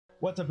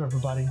What's up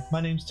everybody, my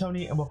name's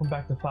Tony and welcome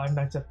back to Five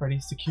Nights at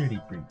Freddy's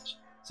Security Breach.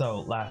 So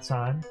last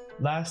time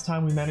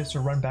we managed to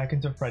run back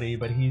into Freddy,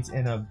 but he's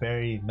in a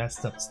very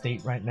messed up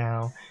state right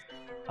now.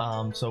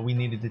 So we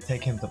needed to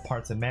take him to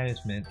parts and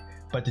management,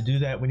 but to do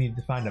that we needed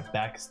to find a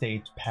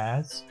backstage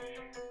pass.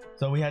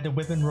 So we had to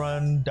whip and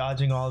run,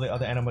 dodging all the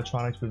other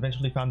animatronics. We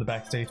eventually found the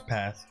backstage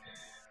pass.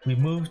 We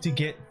moved to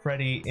get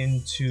Freddy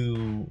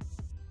into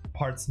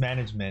parts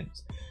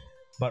management,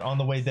 but on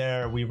the way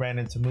there we ran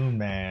into Moon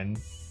Man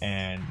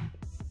and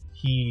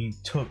he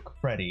took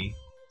Freddy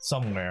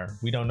somewhere.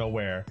 We don't know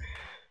where.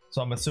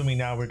 So I'm assuming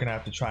now we're gonna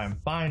have to try and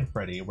find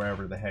Freddy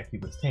wherever the heck he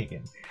was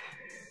taken.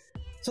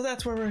 So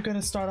that's where we're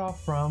gonna start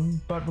off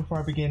from. But before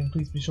I begin,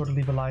 please be sure to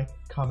leave a like,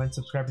 comment,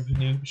 subscribe if you're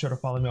new. Be sure to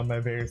follow me on my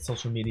various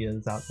social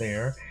medias out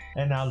there.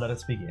 And now let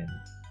us begin.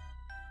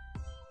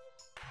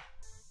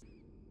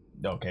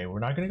 Okay, we're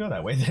not gonna go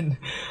that way then.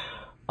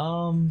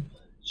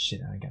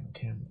 Shit, I ain't got no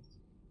cameras.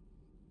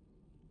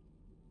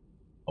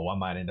 Oh, I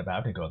might end up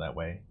having to go that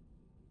way.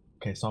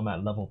 Okay, so I'm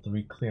at level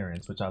 3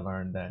 clearance, which I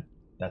learned that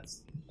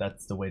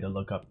that's the way to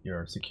look up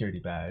your security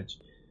badge.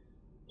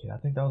 Okay, I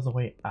think that was the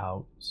way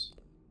out.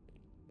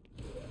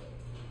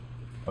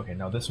 Okay,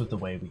 no, this was the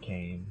way we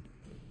came.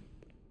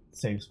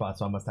 Save spot,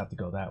 so I must have to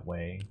go that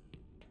way.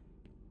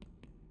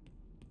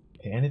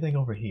 Okay, anything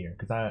over here?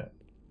 Because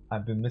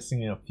I've been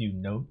missing a few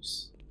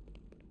notes.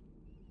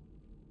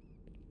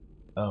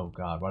 Oh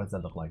god, why does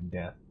that look like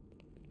death?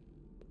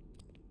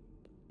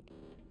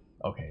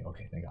 Okay,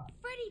 thank god.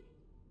 Freddy!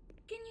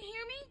 Can you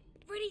hear me?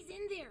 Freddy's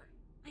in there.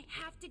 I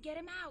have to get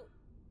him out.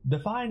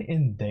 Define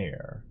in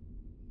there.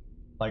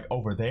 Like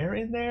over there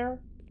in there?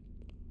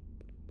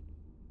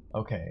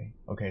 Okay,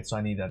 so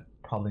I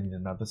probably need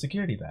another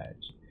security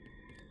badge.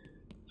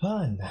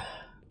 Fun.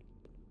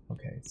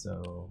 Okay,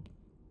 so...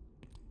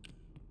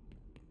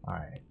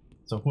 Alright.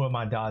 So who am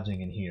I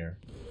dodging in here?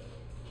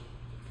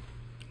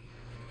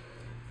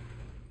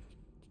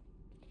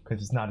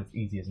 Because it's not as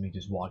easy as me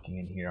just walking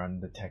in here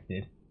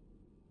undetected.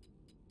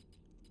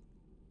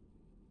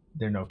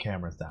 There are no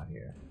cameras down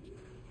here.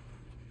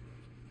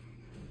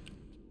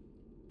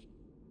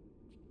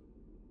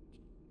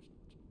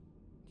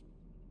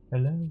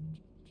 Hello?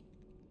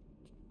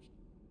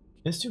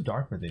 It's too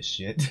dark for this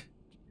shit.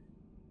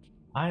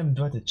 I am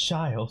but a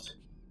child.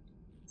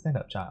 Stand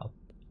up, child.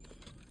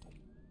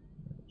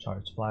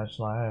 Charge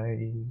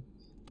flashlight.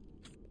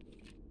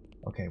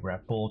 Okay, we're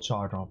at full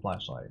charge on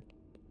flashlight.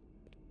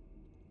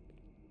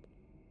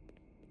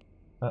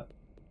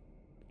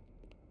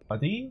 Are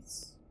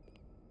these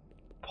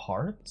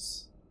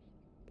parts?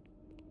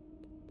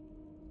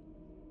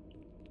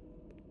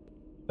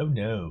 Oh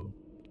no.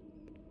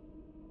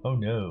 Oh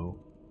no.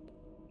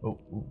 Oh,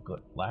 ooh,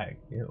 good lag.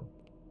 Ew.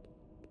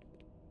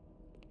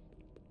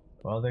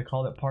 Well, they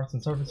call it parts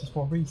and services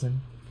for a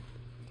reason.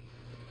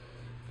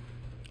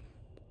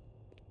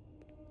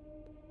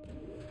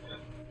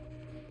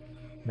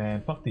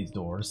 Man, fuck these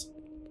doors.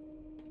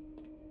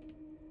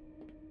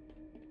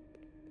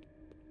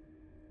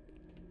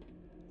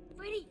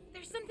 Freddy,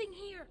 there's something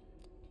here.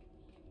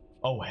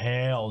 Oh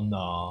hell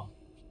nah.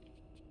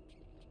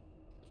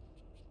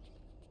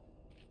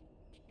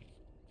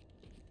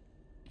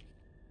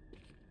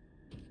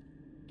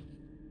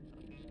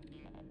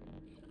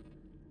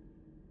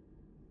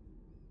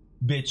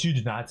 Bitch, you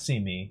did not see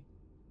me.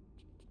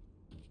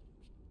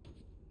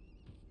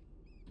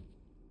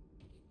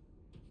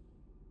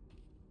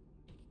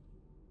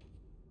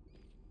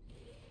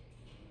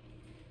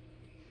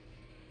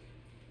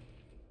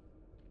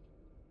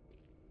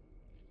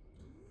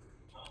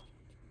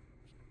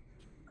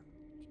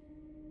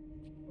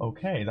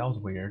 Okay, that was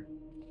weird.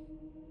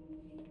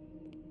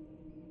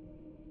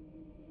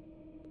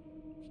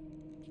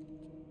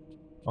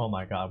 Oh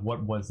my god,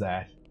 what was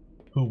that?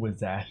 Who was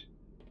that?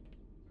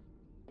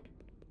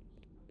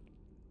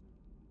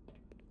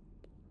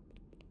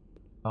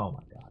 Oh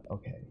my god,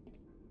 okay.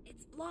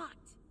 It's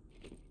blocked.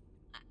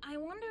 I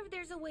wonder if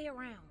there's a way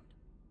around.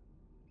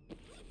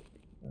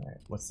 Alright,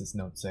 what's this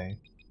note saying?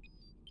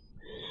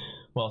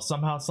 Well,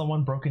 somehow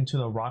someone broke into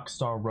the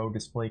Rockstar Road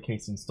display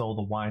case and stole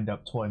the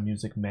wind-up Toy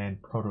Music Man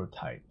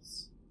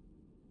prototypes.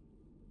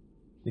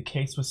 The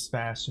case was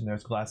smashed and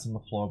there's glass on the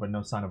floor, but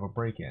no sign of a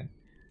break-in.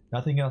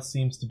 Nothing else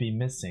seems to be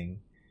missing.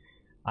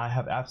 I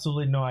have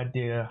absolutely no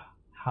idea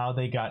how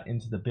they got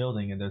into the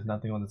building and there's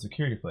nothing on the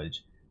security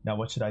footage. Now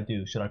what should I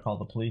do? Should I call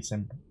the police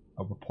and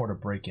report a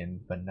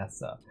break-in?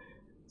 Vanessa.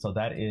 So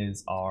that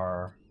is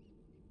our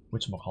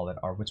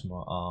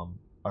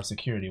our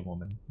security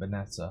woman,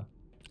 Vanessa.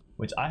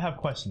 Which I have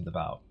questions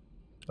about,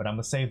 but I'm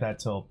gonna save that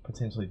till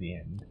potentially the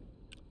end.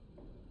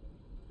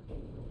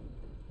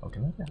 Okay,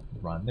 let that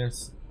run.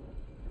 There's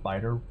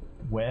spider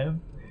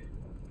web.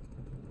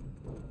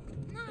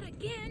 Not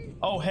again.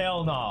 Oh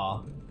hell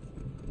nah.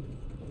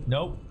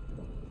 Nope.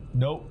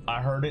 Nope.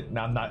 I heard it and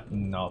I'm not.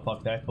 No,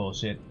 fuck that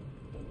bullshit.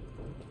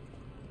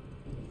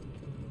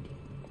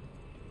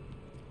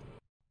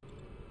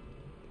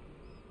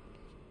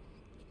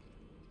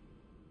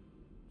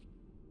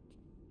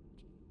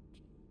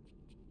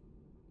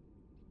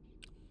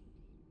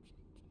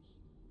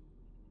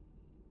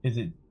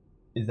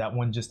 Is that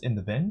one just in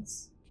the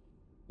vents?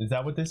 Is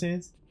that what this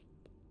is?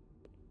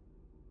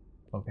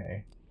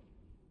 Okay.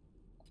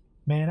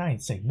 Man, I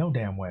ain't safe no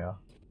damn well.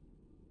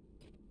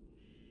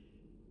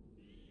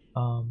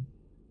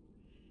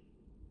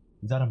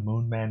 Is that a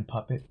Moon Man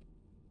puppet?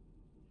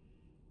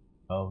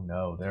 Oh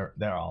no,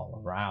 they're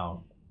all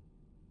around.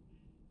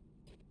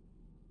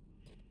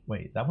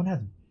 Wait, that one has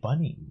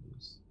bunny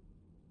ears.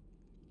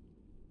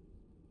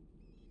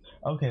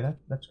 Okay,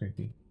 that's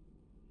creepy.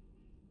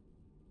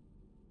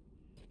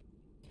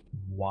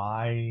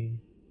 Why?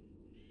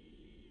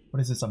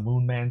 What is this, a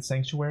Moon Man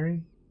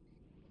sanctuary?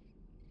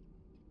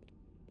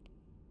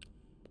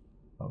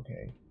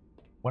 Okay.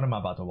 What am I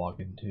about to walk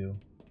into?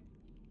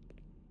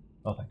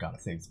 Oh, thank God, a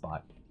safe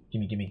spot.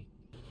 Gimme, gimme.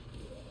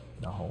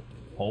 No,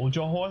 hold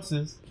your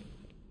horses.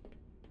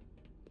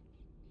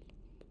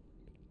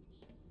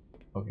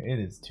 Okay, it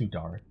is too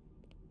dark.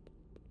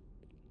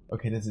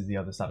 Okay, this is the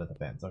other side of the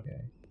fence,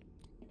 okay.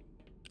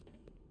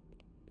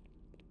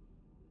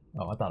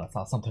 Oh, I thought I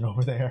saw something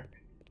over there.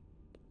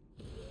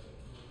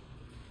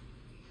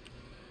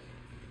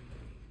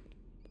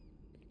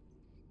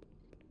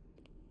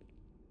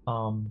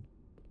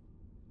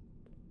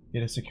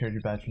 Get a security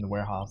badge from the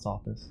warehouse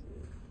office.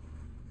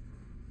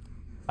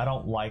 I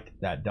don't like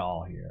that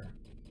doll here.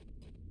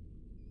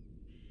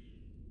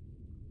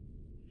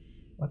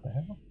 What the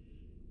hell?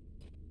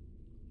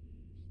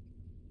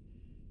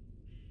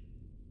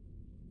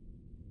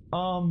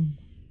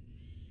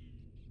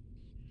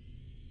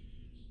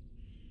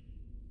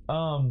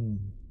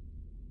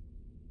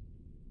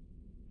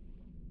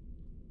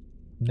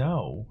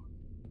 No.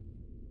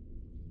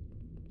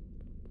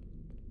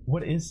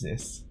 What is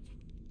this?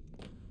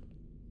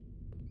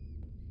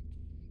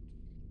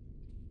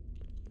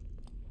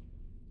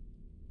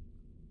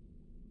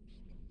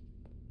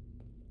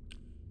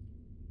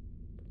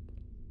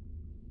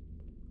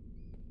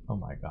 Oh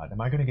my God, am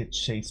I gonna get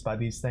chased by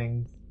these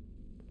things?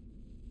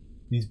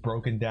 These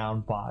broken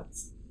down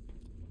bots.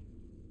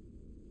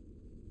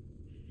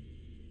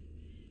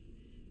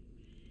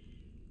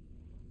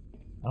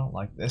 I don't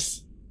like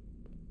this.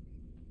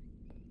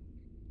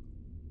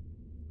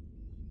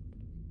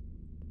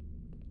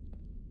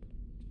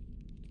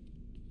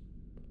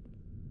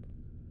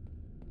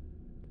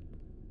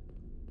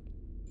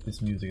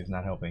 This music is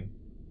not helping,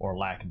 or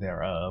lack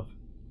thereof.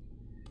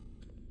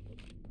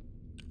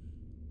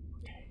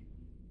 Okay.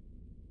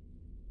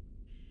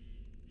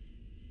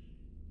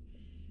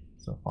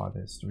 So far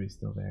there's 3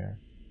 still there.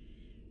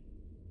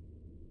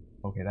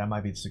 Okay, that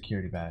might be the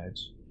security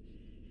badge.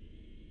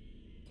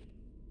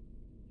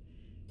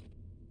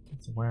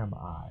 So where am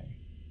I?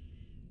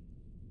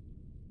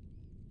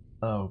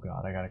 Oh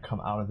God, I gotta come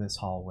out of this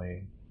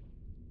hallway.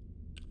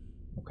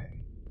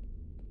 Okay.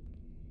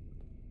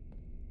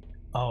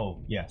 Oh,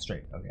 yeah,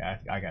 straight. Okay,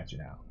 I got you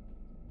now.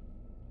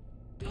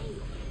 Hey,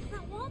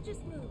 that wall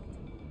just moved.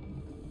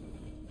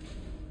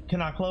 Can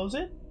I close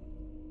it?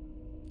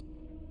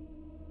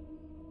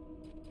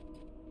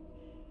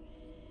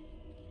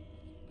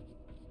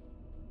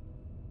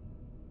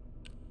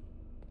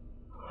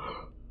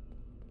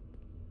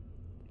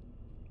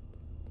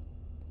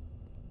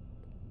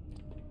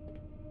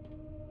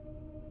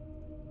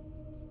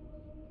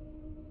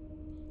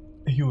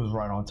 He was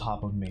right on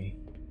top of me.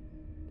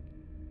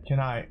 Can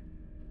I?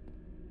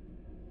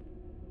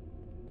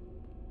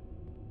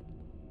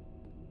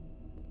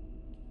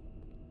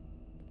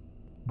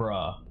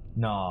 Bruh,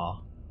 nah.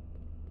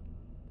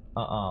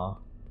 I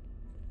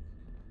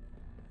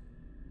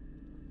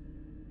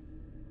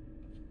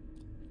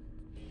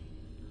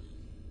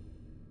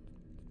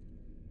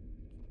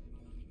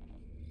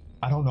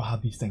don't know how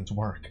these things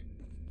work.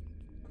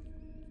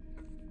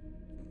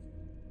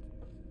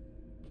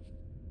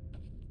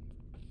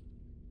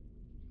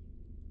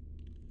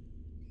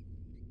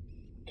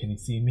 Can you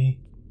see me?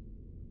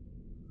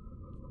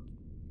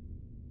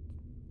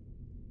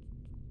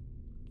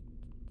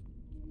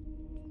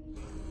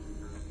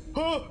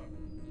 Huh!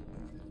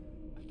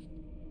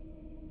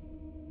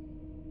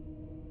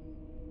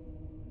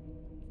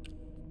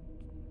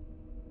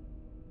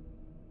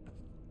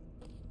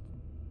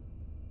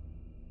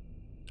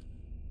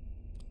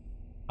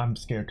 I'm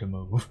scared to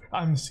move.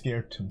 I'm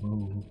scared to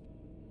move.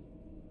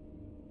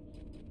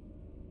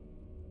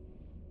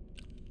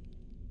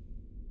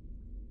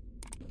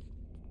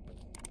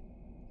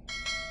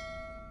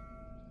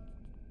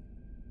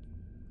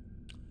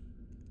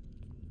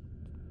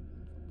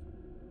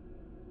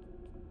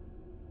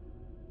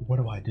 What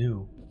do I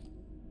do?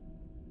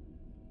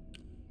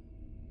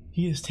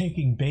 He is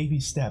taking baby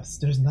steps.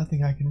 There's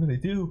nothing I can really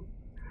do.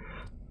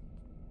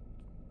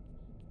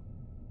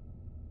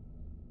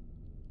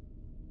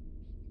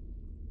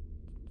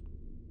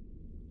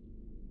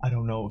 I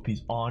don't know if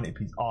he's on, if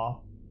he's off.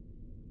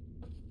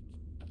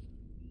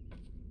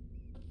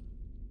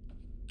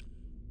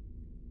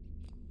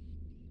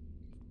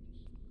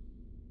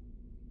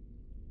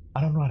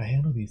 I don't know how to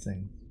handle these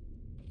things.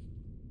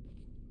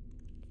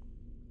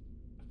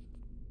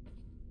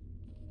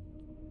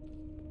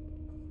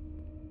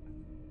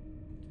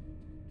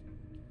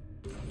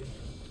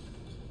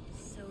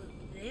 So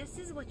this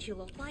is what what you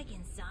look like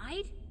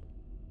inside?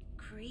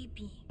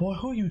 Creepy. Boy,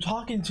 who are you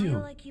talking to?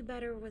 I like you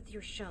better with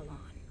your shell on.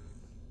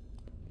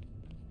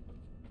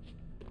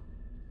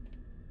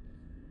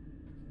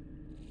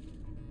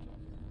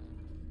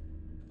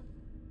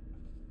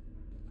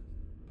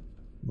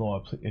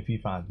 Lord, if he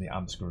finds me,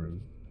 I'm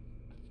screwed.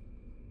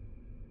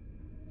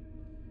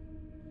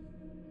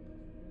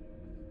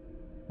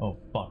 Oh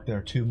fuck, there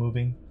are two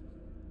moving.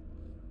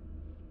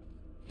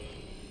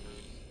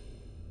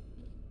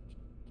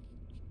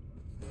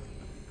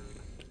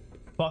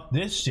 Fuck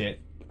this shit.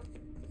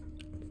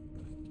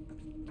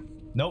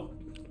 Nope.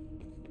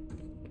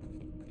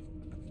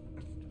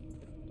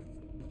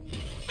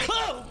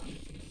 Oh!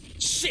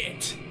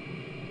 Shit!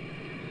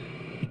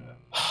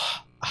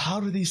 How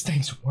do these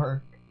things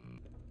work?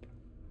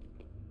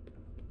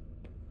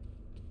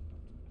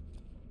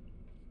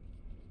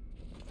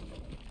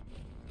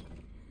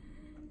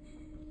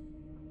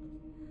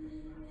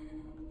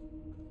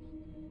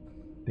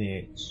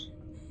 Bitch.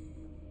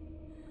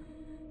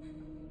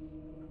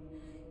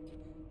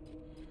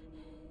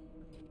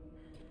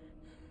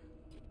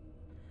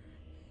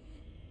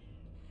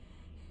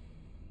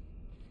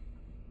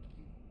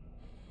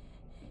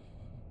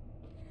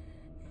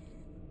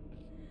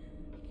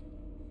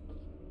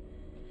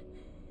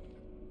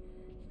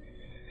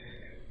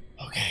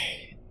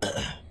 Okay.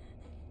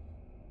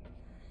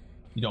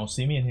 You don't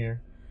see me in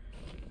here.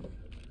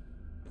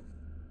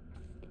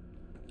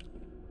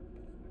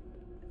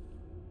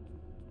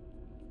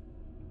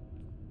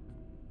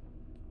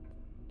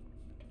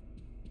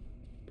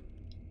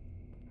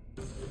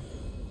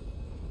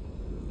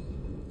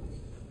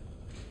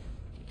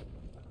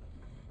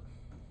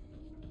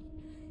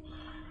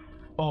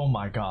 Oh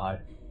my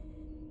god.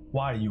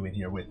 Why are you in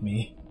here with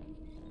me?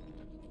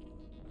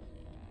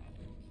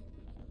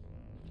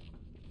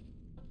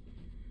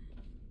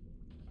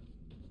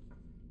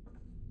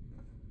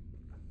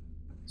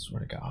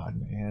 Swear to God,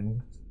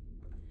 man.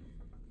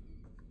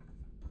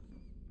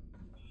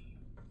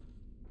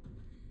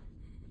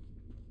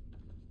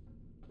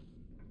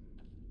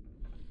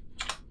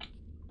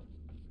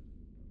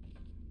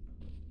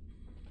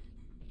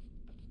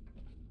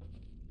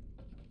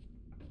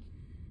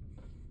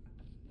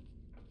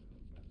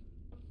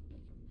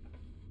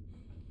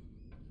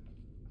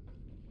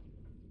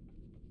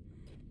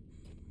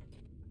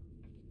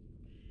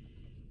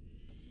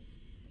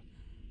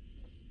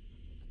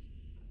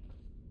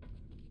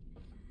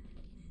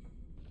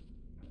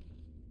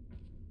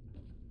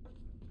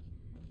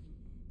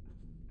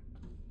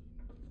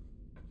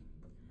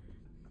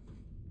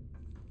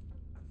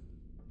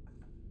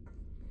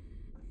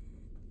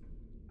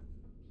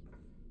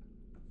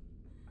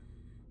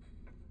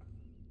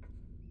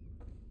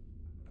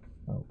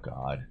 Oh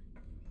God.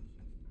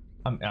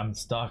 I'm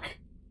stuck.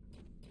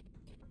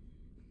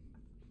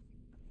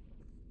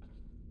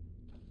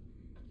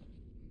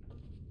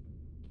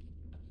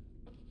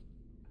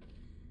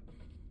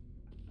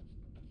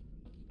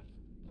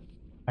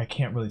 I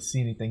can't really see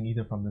anything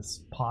either from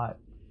this pot.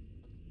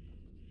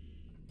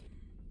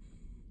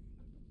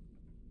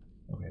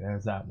 Okay,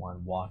 there's that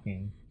one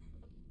walking.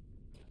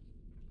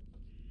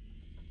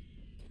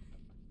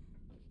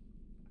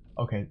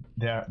 Okay,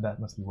 there, that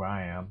must be where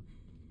I am.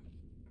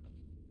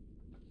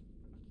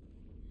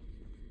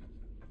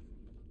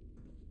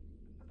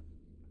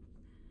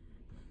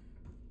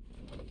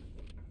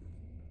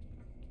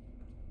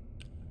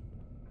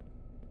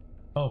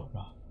 Oh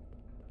God.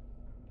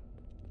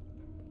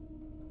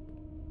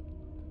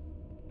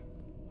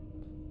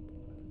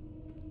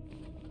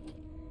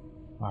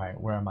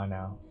 Alright, where am I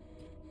now?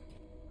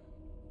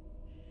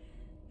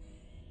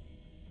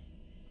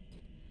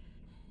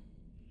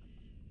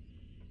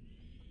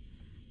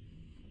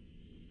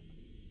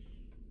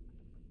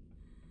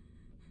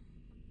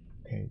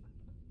 Okay.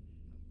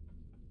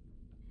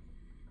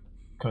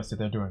 Because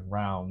they're doing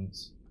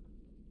rounds.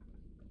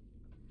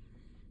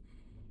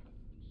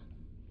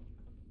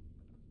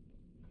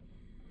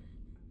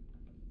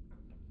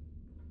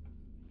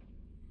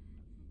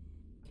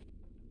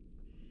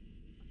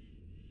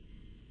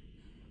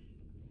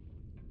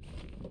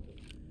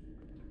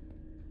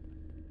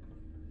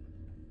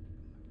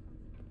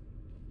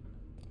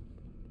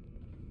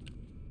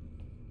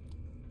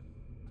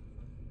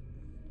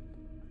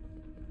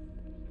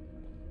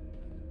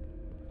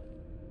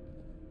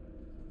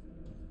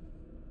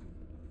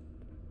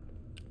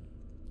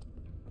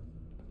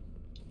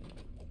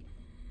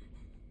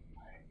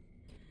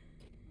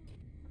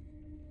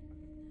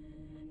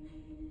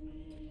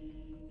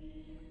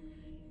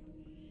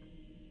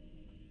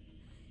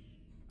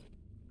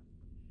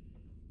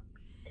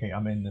 Okay,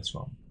 I'm in this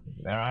room.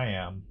 There I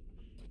am.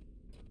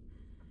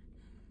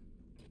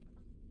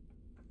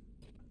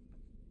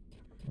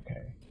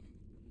 Okay.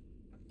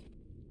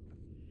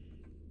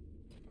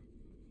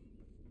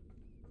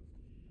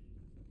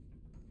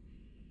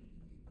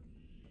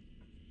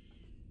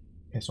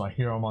 Okay, so I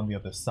hear him on the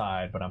other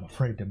side, but I'm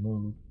afraid to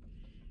move.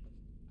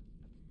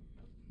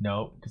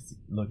 Nope, because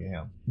look at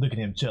him. Look at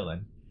him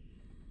chilling.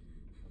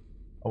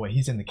 Oh wait,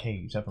 he's in the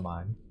cage. Never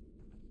mind.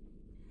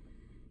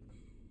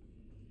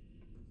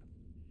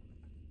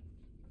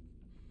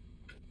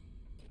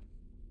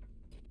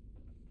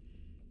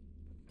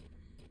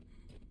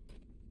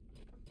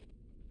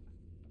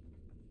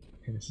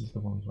 this is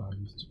the ones where I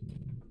used to be.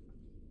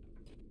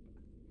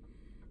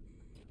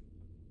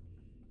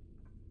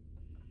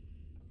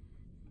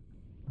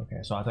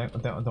 Okay, so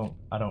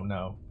I don't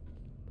know.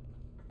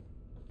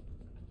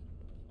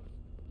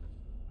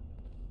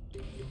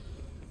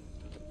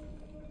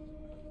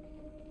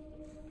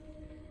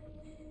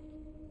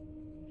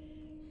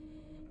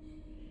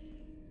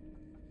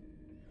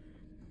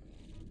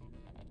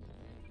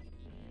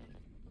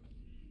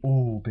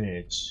 Ooh,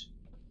 bitch.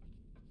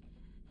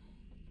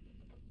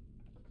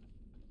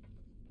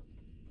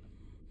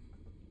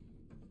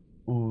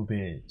 Ooh,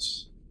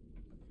 bitch.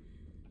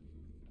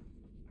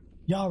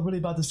 Y'all really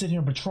about to sit here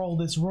and patrol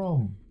this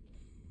room.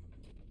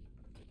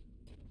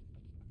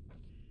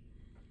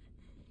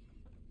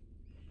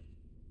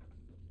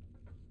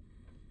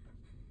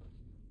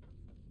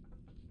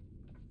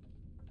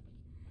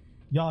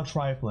 Y'all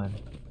trifling.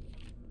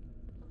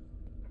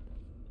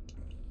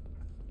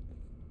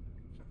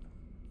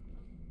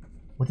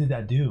 What did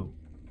that do?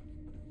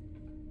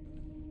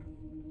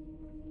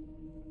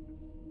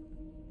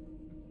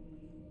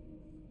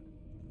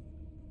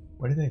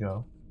 Where did they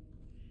go?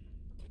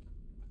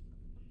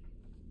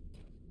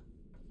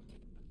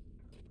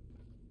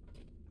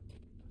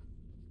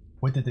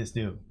 What did this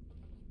do?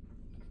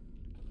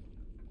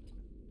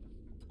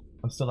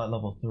 I'm still at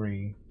level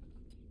 3.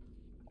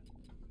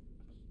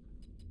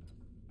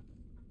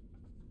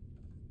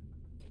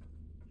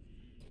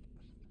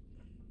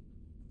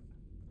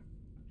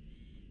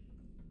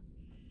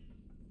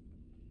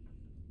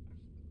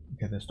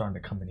 Okay, they're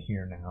starting to come in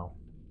here now.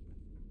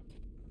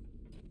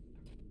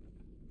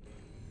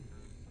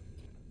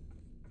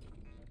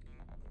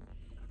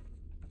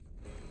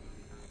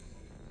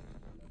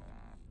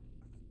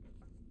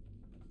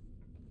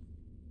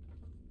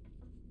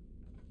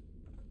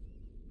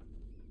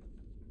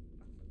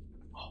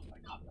 Oh my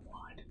god, they're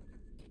blind.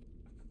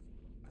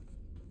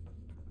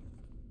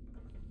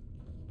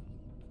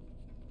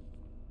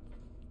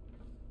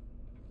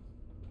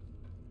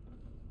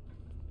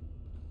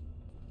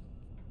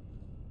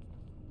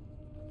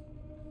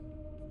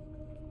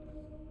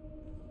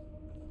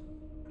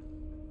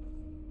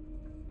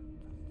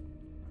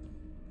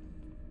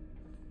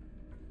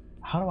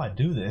 How do I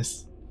do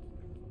this?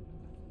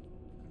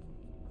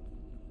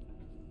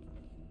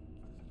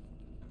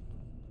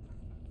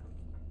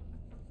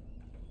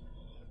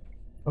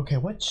 Okay,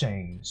 what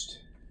changed?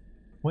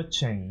 What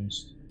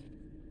changed?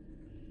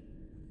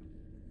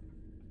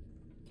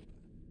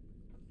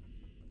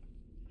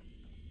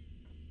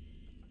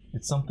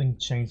 Did something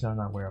change that I'm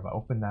not aware of? I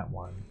opened that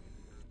one.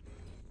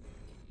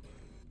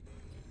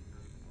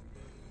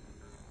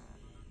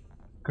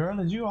 Girl,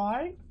 is you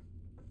alright?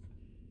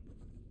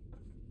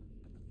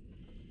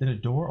 Did a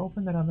door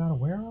open that I'm not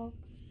aware of?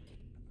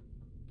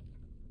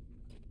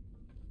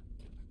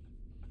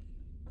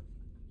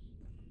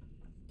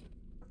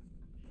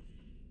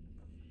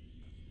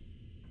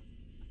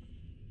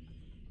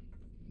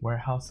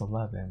 Warehouse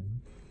 11.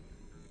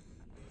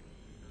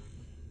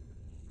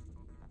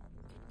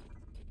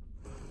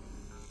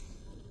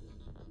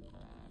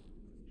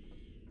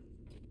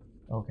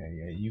 Okay,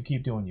 yeah, you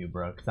keep doing you,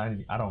 bro, because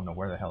I don't know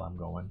where the hell I'm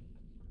going.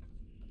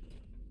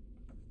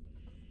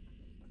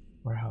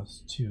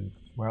 Warehouse 2.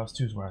 Warehouse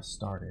 2 is where I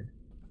started.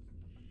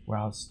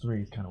 Warehouse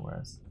 3 is kind of where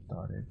I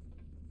started.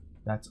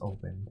 That's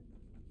opened.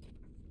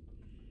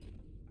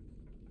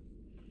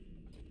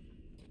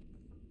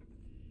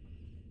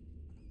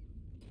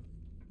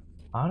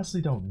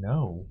 Honestly don't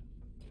know.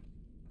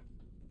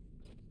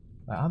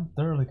 I'm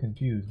thoroughly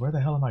confused. Where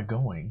the hell am I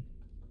going?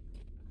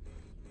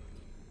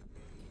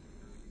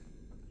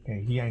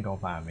 Okay, he ain't gonna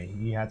find me.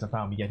 He hasn't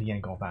found me yet. He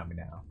ain't gonna find me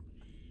now.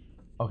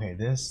 Okay,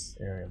 this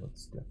area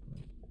looks different.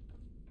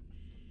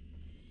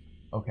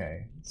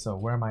 Okay, so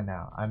where am I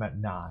now? I'm at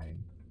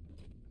 9.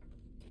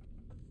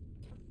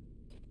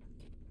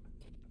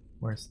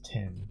 Where's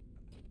 10?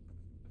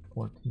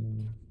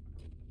 14.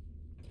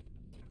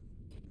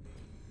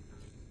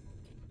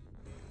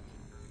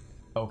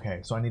 Okay,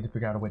 so I need to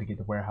figure out a way to get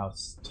to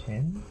warehouse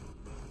 10?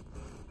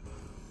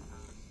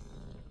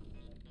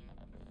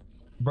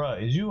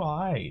 Bruh, is you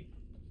alright?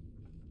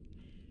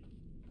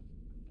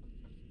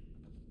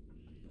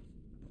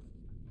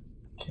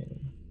 Okay.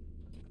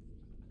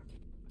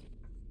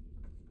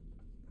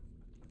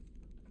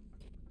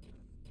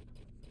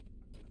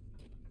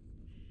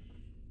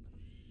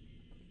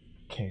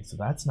 Okay, so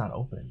that's not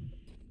open.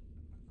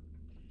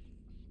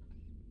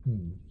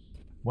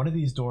 One of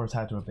these doors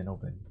had to have been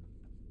open.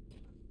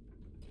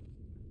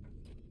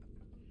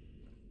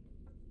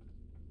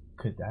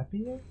 Could that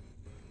be it?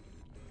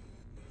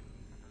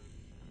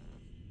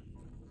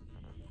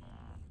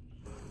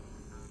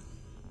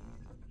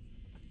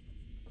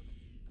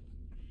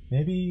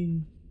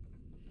 Maybe...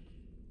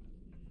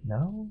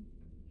 No?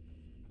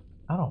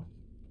 I don't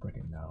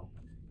freaking know.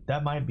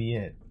 That might be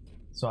it.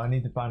 So I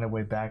need to find a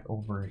way back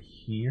over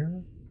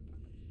here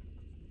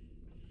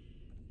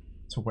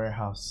to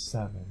warehouse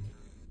 7,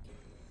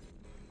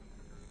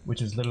 which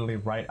is literally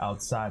right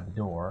outside the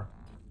door.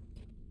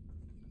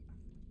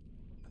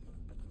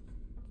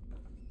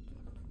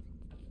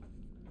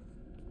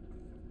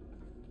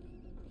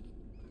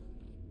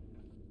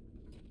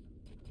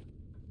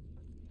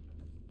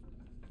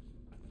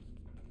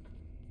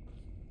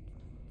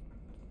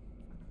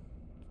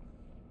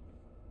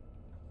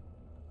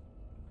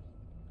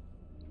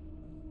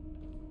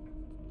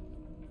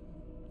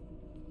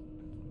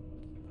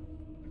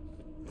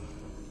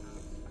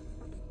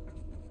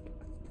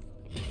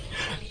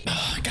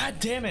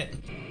 damn it!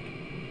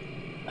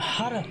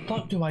 How the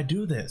fuck do I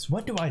do this?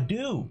 What do I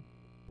do?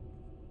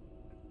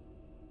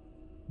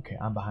 Okay,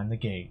 I'm behind the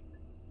gate.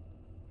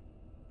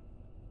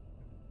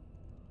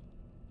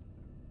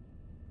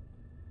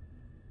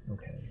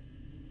 Okay.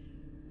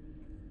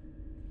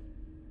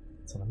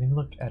 So let me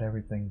look at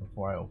everything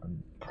before I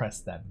press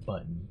that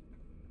button.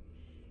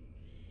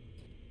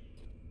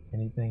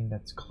 Anything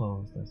that's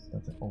closed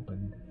that's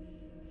opened.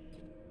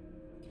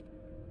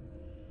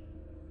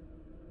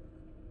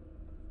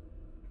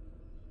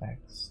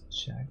 X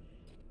check.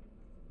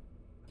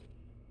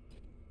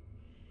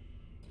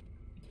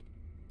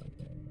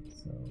 Okay,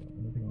 so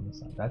anything on the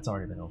side. That's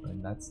already been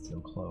opened. That's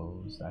still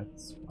closed.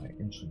 That's my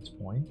entrance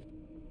point.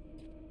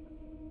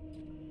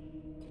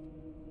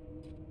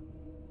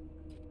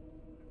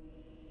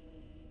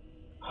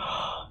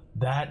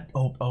 That,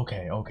 oh,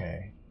 okay,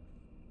 okay.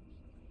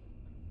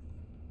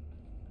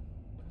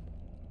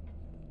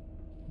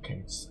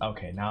 Okay,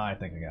 okay, now I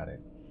think I got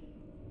it.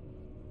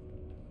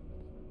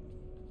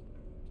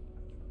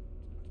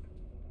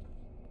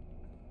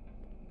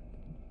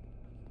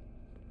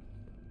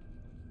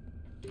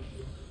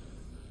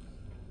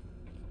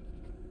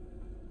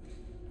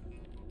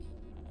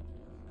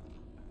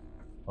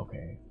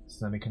 Okay,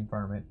 so let me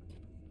confirm it.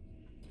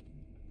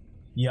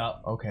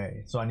 Yup,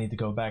 okay, so I need to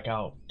go back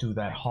out to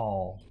that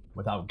hall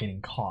without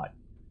getting caught.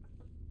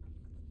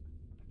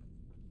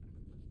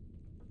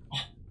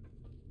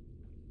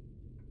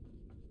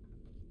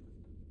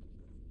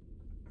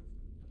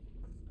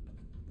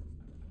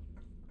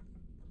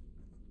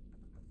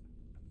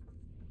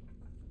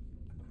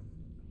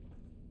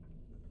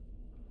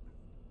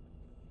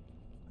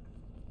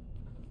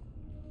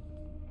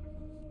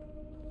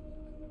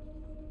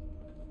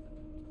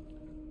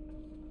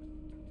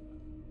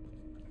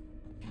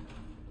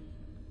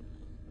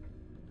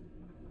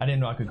 I didn't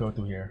know I could go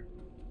through here.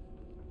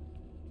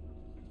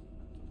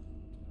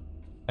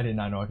 I did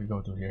not know I could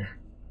go through here.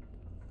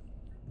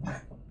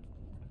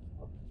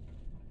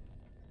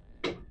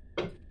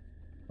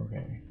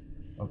 Okay,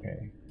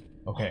 okay,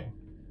 okay.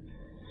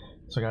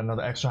 So I got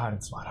another extra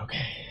hiding spot.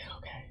 Okay,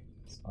 okay.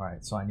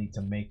 Alright, so I need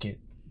to make it.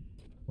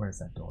 Where's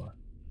that door?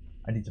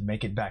 I need to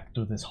make it back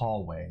through this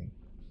hallway.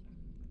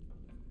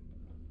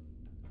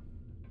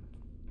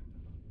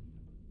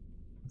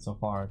 So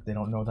far, they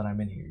don't know that I'm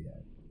in here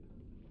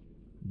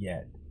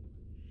yet.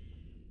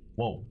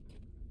 Whoa.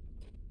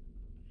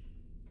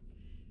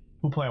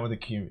 Who playing with the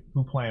cube?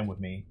 Who playing with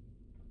me?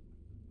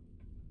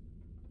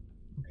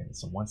 Okay,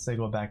 so once they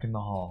go back in the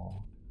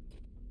hall.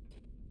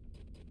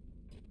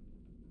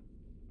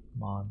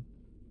 Come on.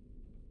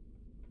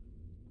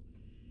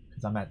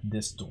 Because I'm at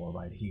this door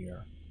right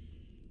here.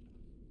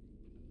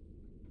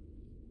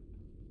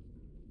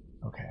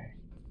 Okay.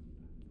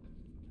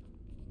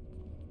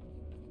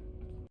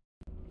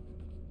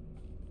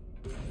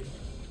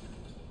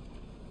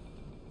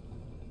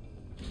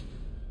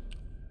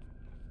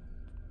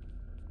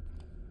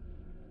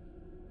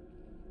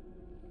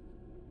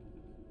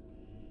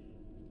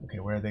 Okay,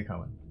 where are they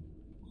coming?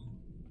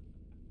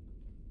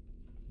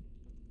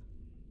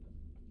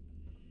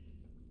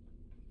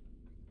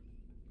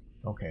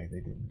 Okay, they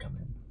didn't come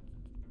in.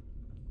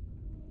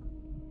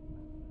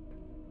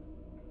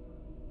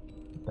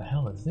 What the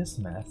hell is this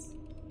mess?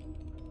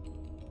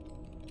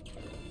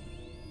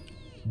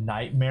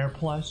 Nightmare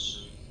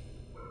plush?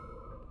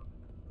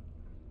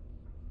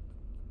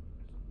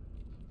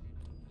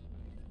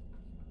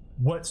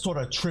 What sort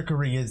of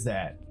trickery is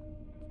that?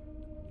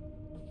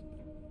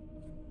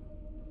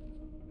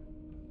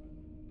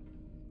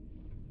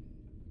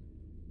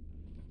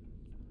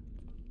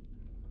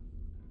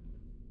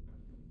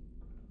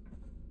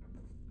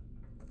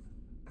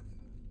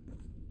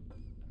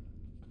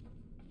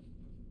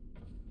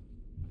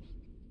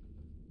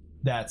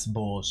 That's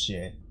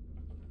bullshit.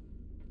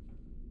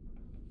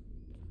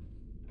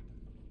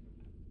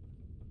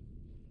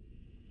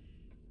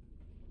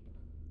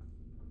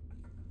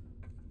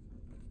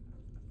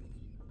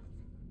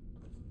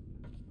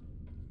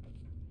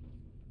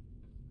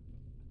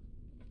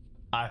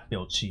 I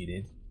feel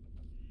cheated.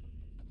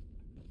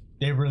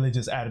 They really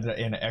just added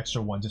in an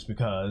extra one just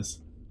because.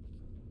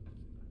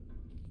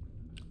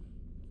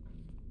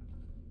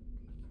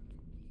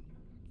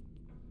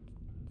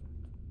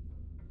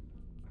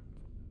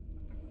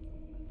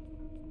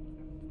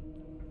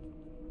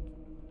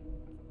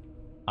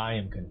 I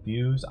am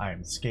confused. I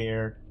am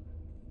scared.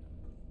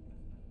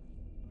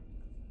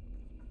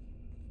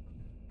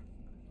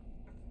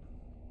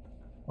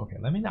 Okay,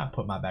 let me not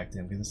put my back to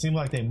them because it seems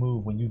like they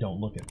move when you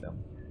don't look at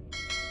them.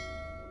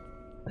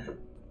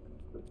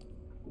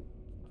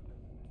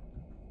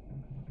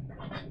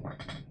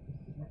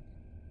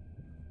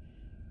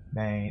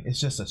 Man, it's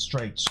just a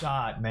straight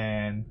shot,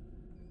 man.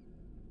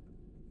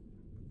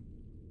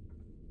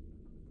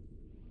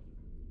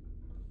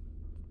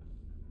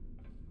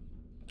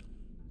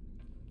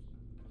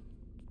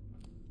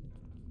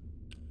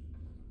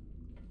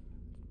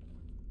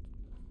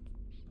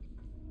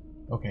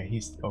 Okay,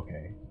 he's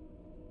okay.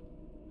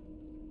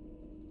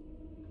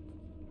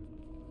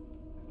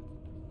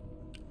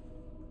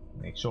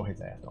 Make sure his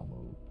ass don't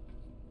move.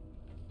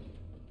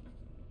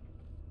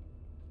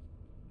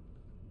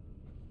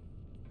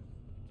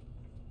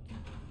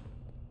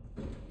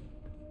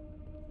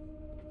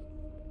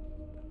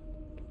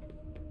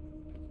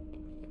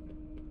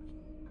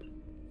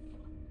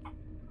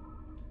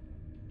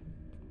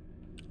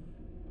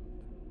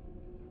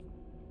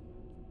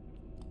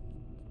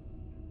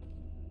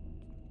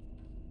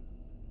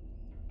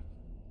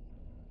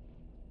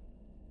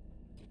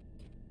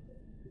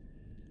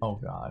 Oh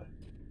God.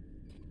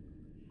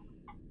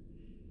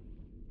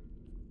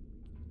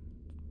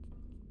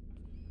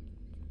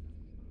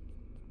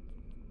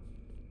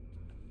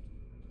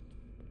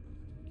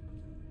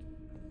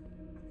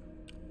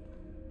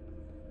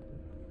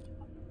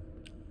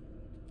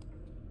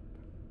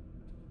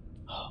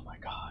 Oh my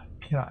God.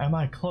 Am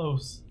I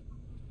close?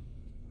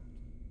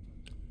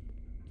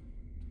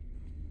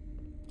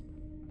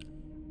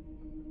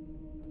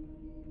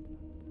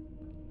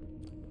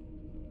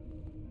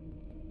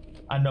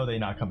 I know they're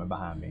not coming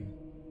behind me.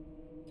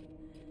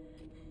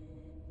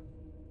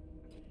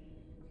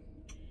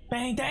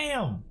 Bang,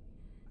 damn!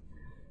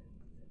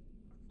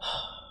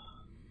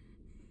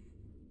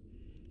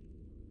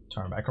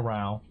 Turn back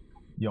around.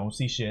 You don't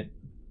see shit.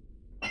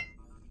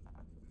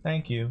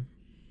 Thank you.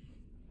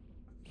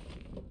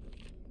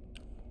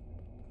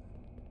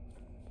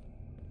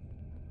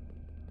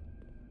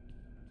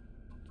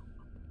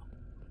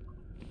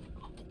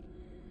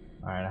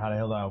 Alright, how the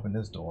hell do I open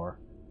this door?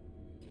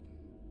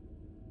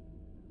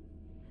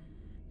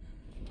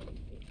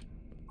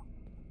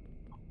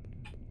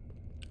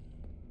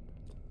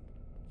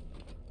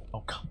 Oh,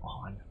 come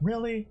on.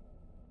 Really?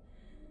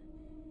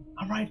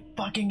 I'm right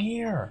fucking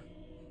here.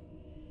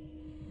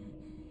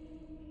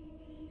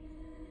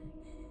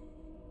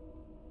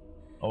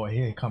 Oh,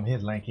 here come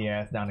his lanky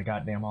ass down the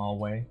goddamn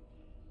hallway.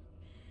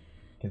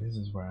 Okay, this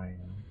is where I am.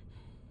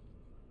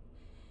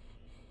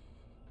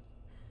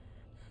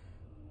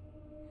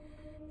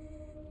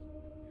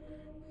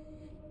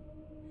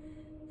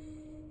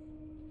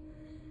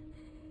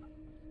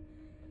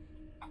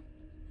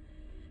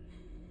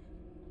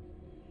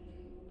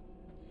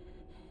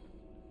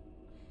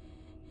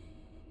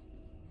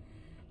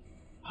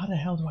 How the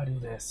hell do I do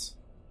this?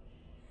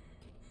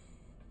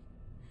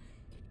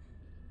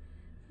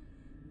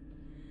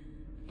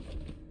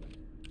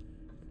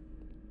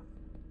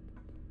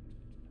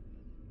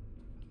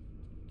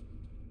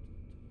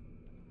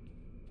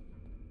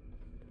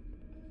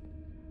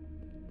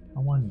 I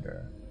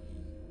wonder.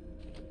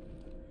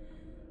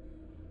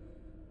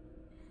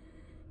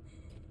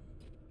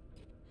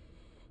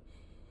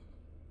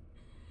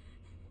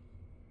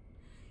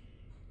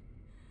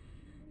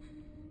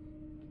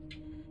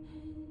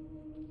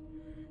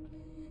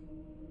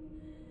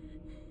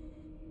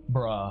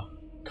 Bruh,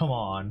 come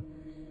on.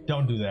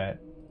 Don't do that.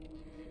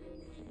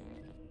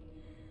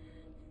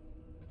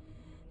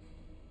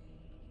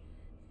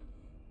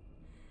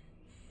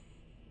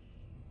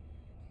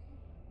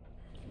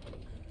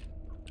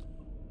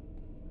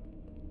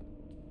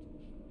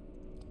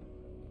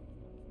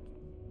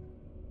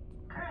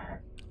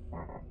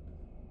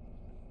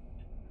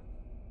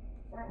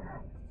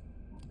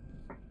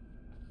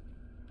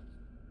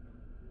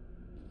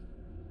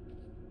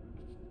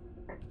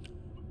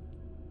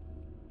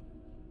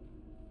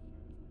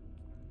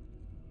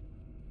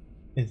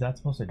 Is that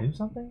supposed to do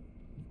something?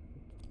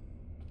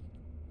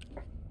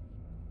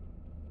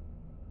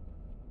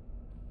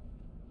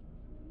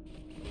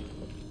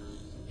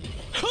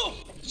 Oh,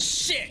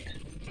 shit!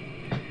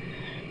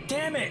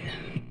 Damn it!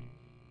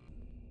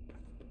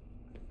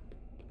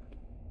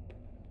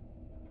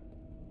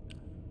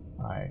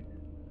 Alright.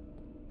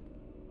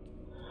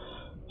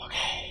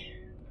 Okay.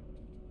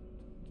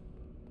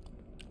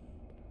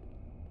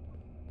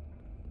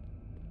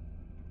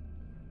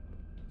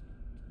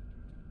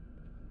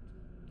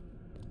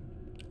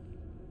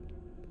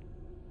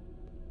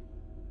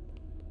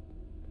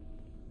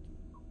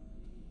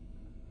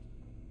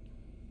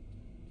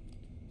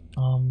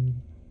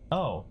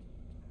 Oh.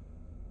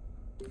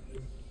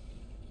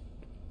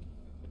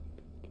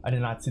 I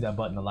did not see that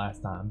button the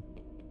last time.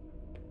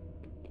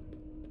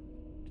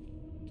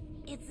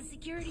 It's the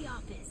security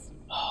office.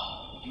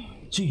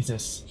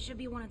 Jesus. Should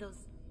be one of those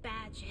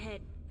badge head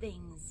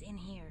things in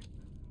here.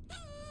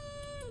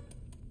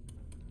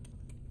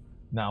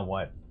 Now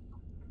what?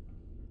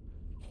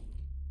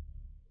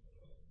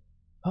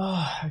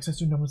 Access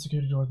to number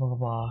security doors, blah blah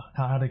blah.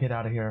 How to get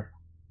out of here?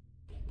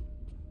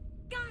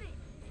 Got it!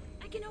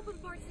 I can open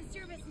parts and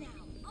service now.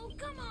 Oh,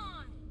 come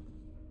on!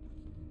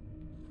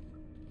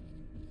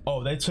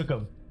 Oh, they took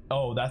a...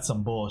 Oh, that's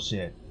some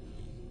bullshit.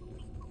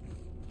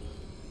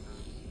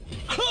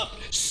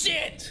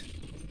 Shit!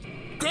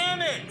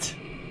 Damn it!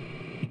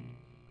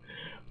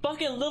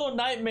 Fucking Little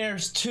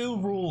Nightmares 2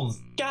 rules.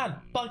 God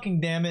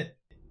fucking damn it.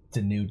 It's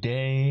a new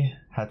day.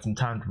 Had some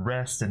time to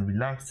rest and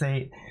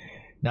relaxate.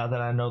 Now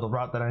that I know the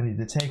route that I need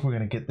to take, we're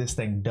gonna get this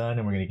thing done,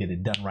 and we're gonna get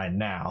it done right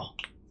now.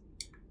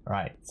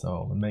 Alright,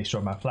 so let me make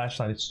sure my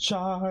flashlight is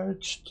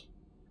charged.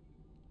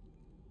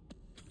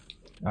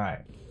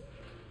 Alright.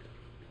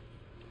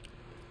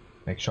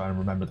 Make sure I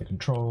remember the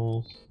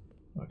controls.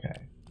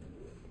 Okay.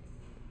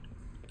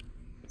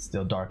 It's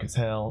still dark as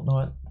hell. Know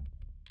what?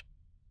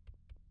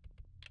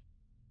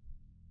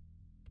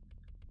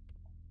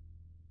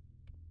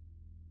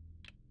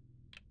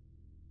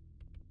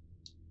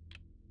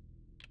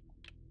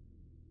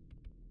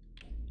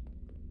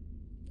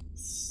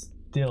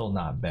 Still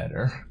not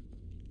better.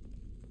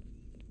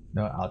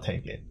 No, I'll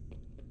take it.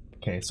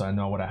 Okay, so I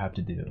know what I have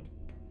to do.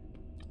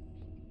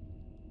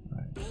 All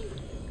right. Hey,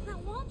 that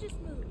wall just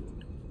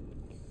moved.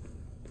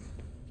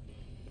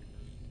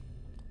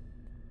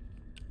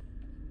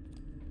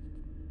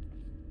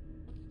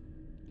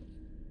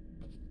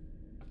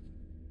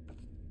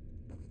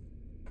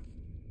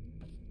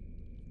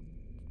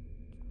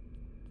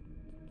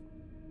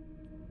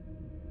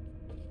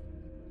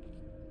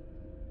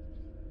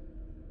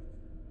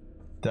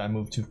 Did I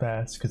move too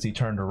fast? Because he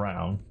turned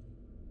around.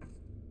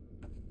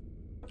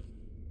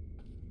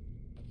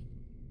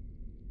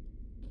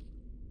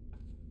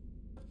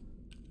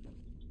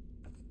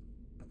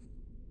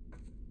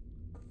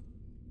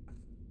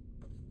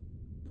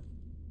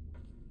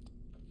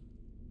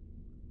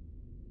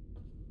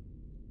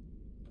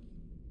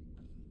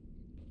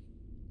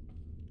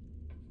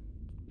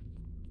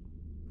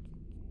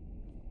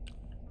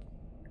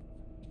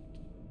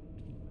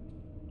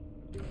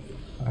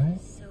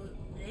 Alright. So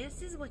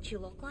this is what you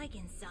look like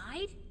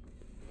inside?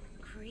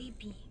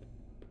 Creepy.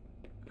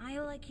 I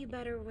like you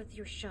better with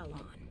your shell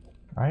on.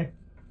 Alright.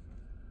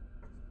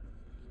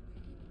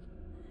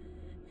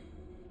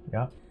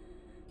 Yep.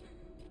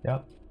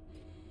 Yep.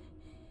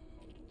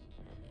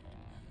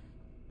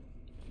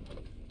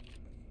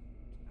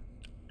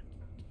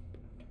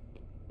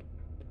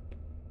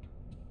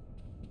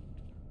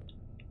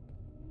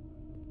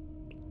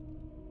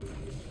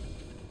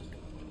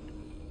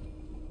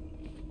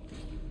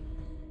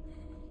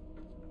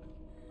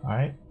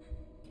 Alright.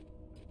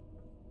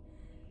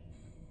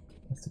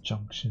 That's the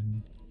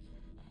junction.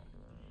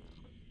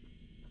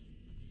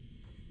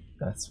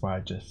 That's why I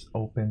just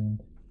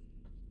opened.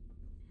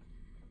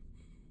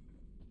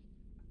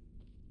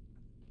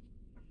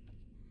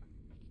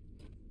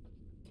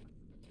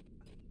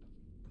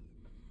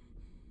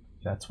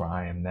 That's where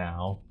I am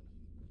now.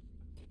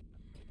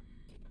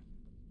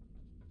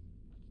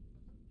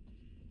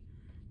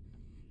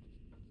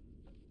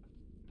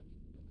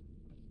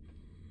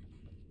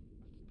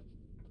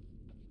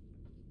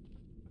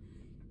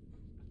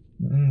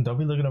 Don't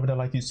be looking over there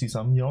like you see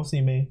something. You don't see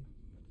me.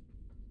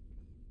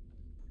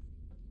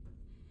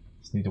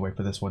 Just need to wait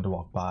for this one to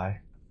walk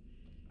by.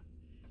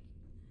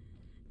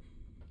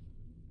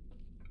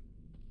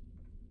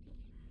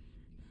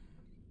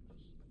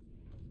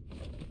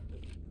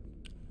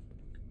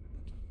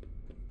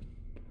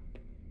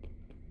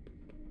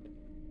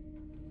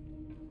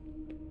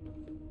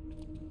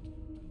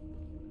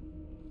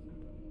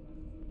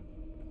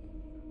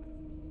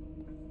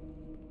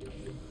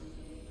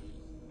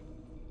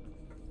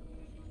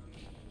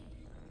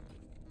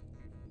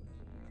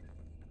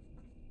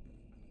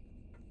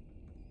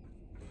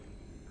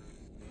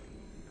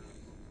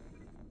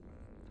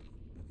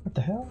 What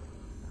the hell?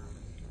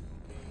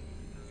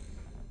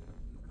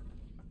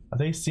 Are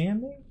they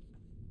seeing me?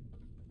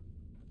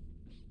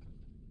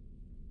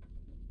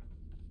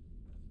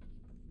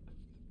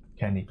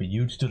 Okay, I need for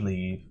you to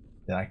leave,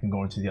 then I can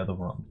go into the other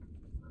room.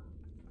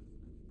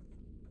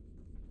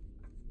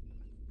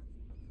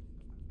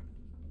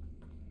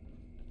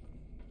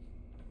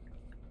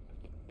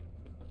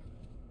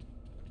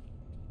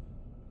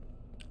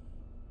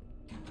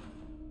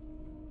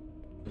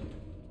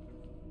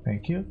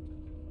 Thank you.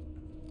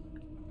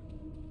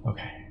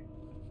 Okay.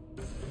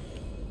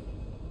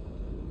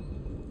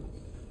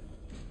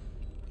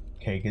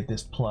 Okay, get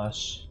this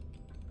plush.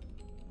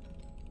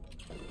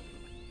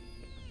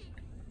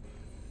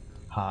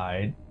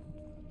 Hide.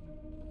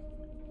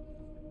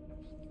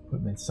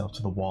 Put myself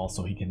to the wall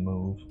so he can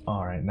move.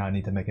 Alright, now I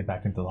need to make it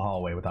back into the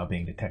hallway without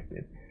being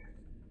detected.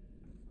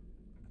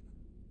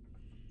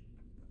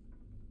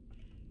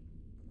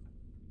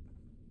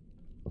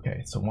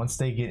 Okay, so once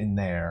they get in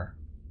there,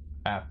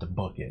 I have to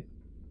book it.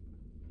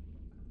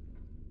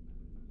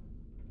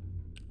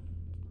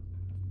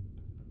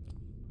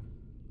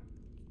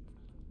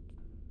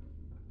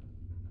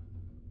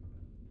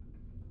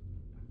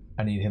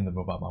 I need him to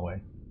move out my way.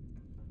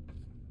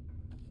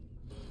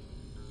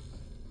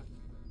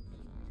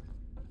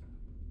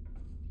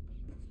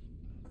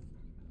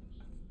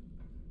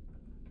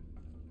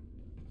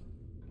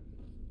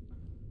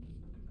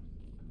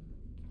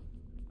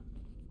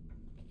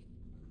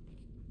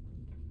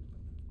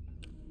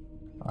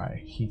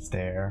 Alright, he's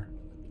there.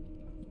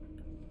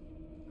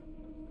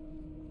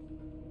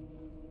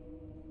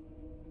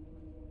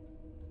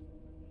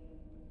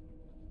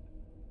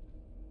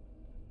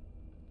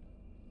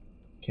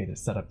 Okay, the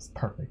setup's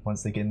perfect.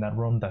 Once they get in that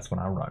room, that's when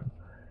I run.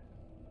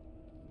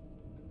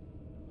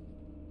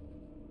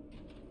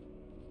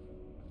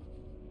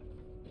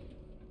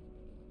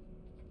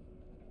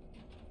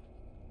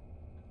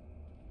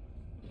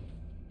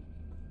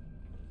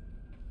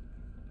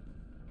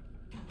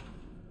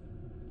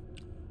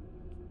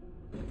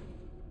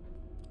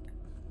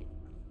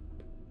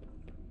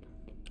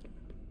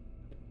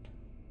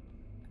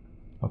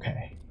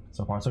 Okay,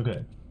 so far so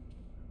good.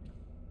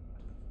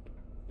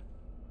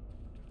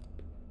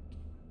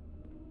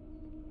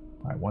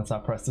 Alright, once I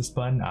press this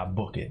button, I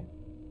book it.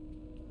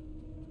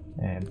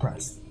 And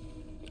press.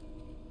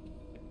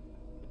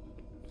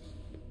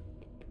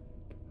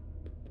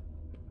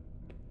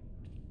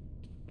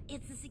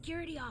 It's the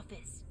security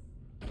office.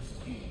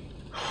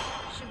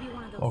 Should be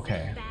one of those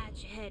Okay.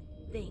 badge head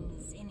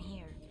things in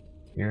here.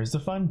 Here's the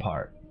fun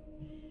part.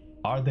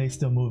 Are they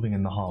still moving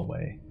in the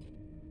hallway?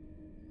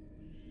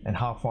 And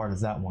how far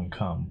does that one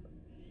come?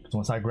 Because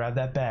once I grab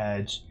that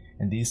badge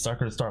and these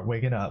suckers start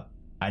waking up,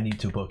 I need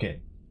to book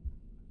it.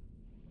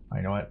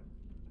 You know what?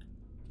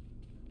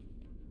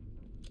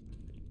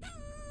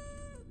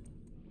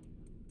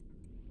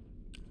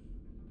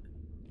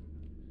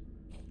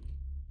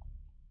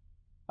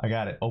 I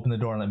got it. Open the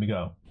door and let me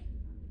go.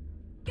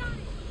 Got it!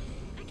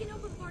 I can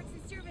open parts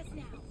and service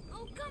now.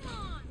 Oh, come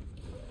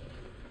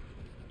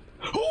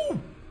on! Ooh!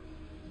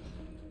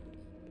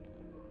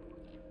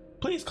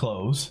 Please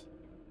close.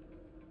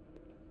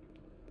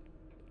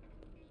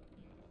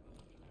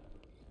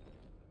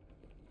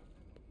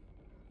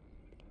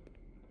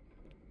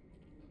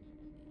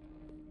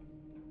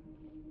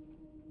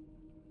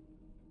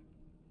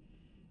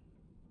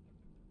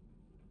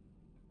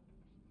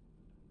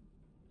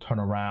 Turn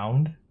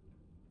around.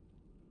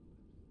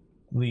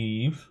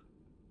 Leave.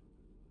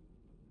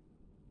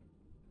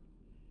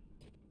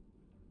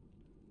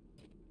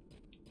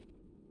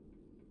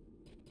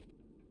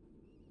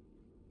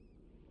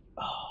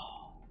 Oh.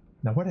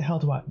 Now where the hell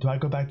do I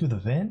go back through the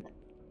vent?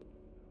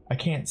 I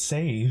can't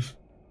save.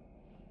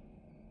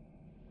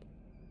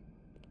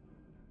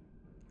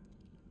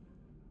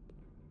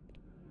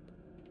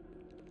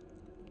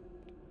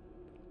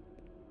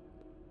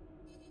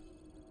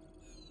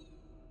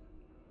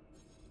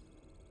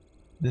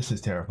 This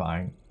is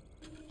terrifying.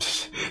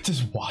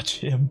 Just watch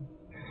him.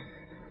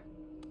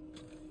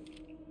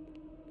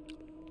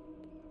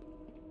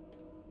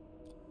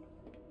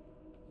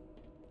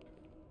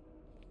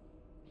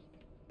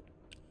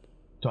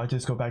 Do I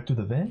just go back to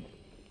the vent?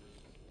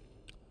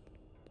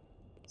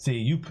 See,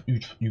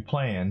 you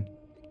playing.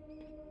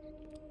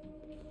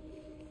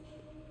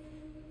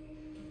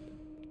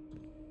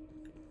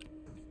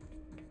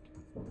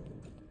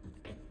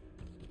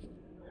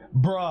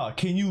 Bruh,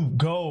 can you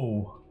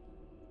go?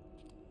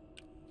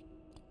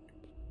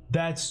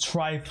 That's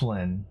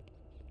trifling.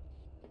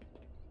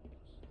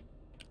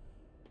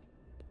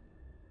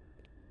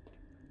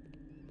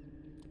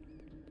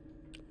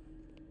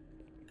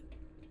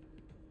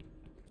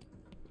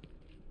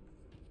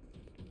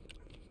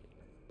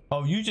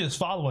 Oh, you just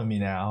following me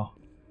now.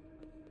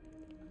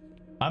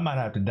 I might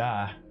have to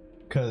die,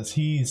 cause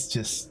he's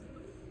just...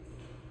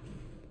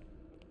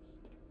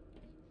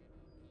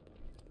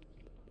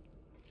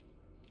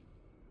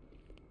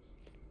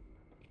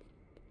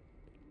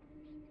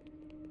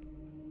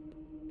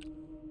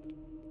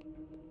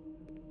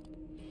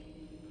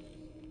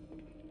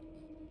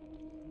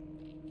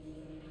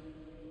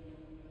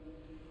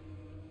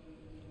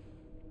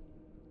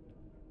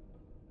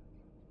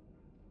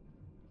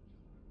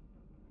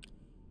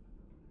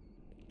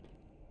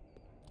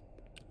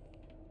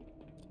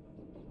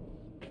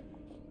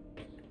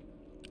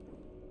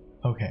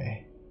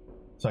 Okay,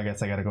 so I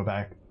guess I gotta go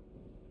back.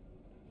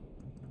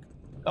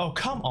 Oh,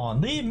 come on,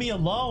 leave me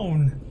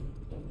alone.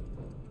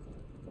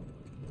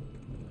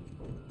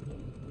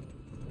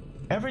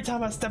 Every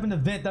time I step in the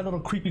vent, that little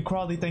creepy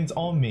crawly thing's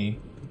on me.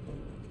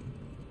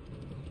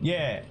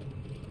 Yeah,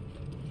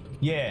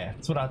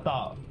 that's what I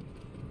thought.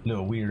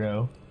 Little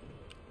weirdo.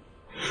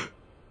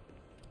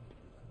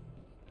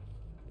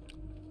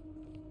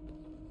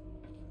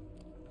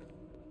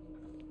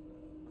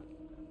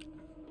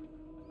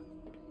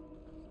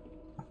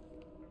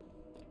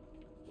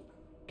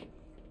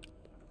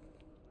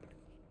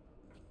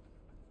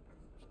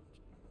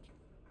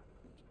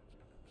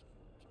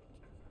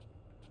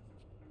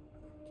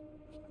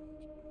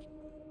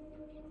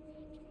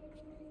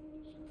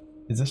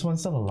 Is this one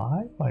still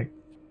alive? Like...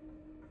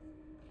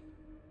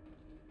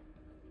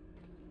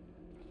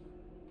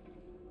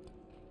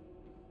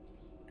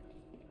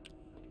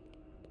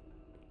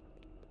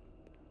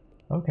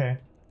 Okay.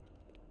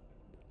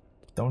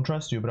 Don't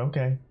trust you, but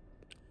okay.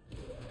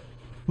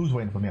 Who's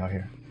waiting for me out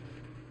here?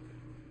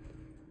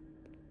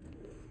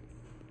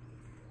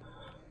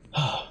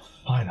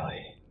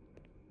 Finally.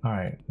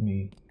 Alright, let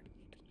me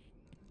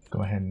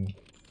go ahead and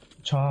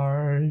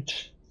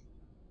charge.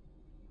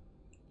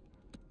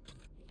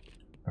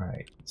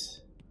 Alright.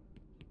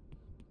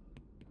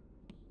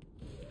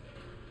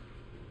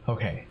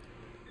 Okay.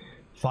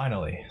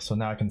 Finally. So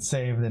now I can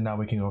save, and then now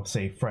we can go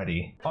save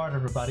Freddy. Alright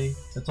everybody,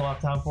 that's all I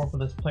have time for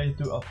this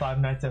playthrough of Five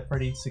Nights at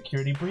Freddy's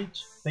Security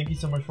Breach. Thank you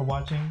so much for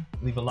watching.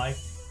 Leave a like,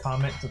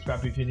 comment,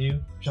 subscribe if you're new.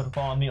 Be sure to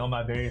follow me on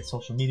my various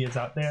social medias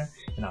out there,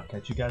 and I'll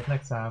catch you guys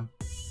next time.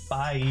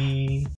 Bye!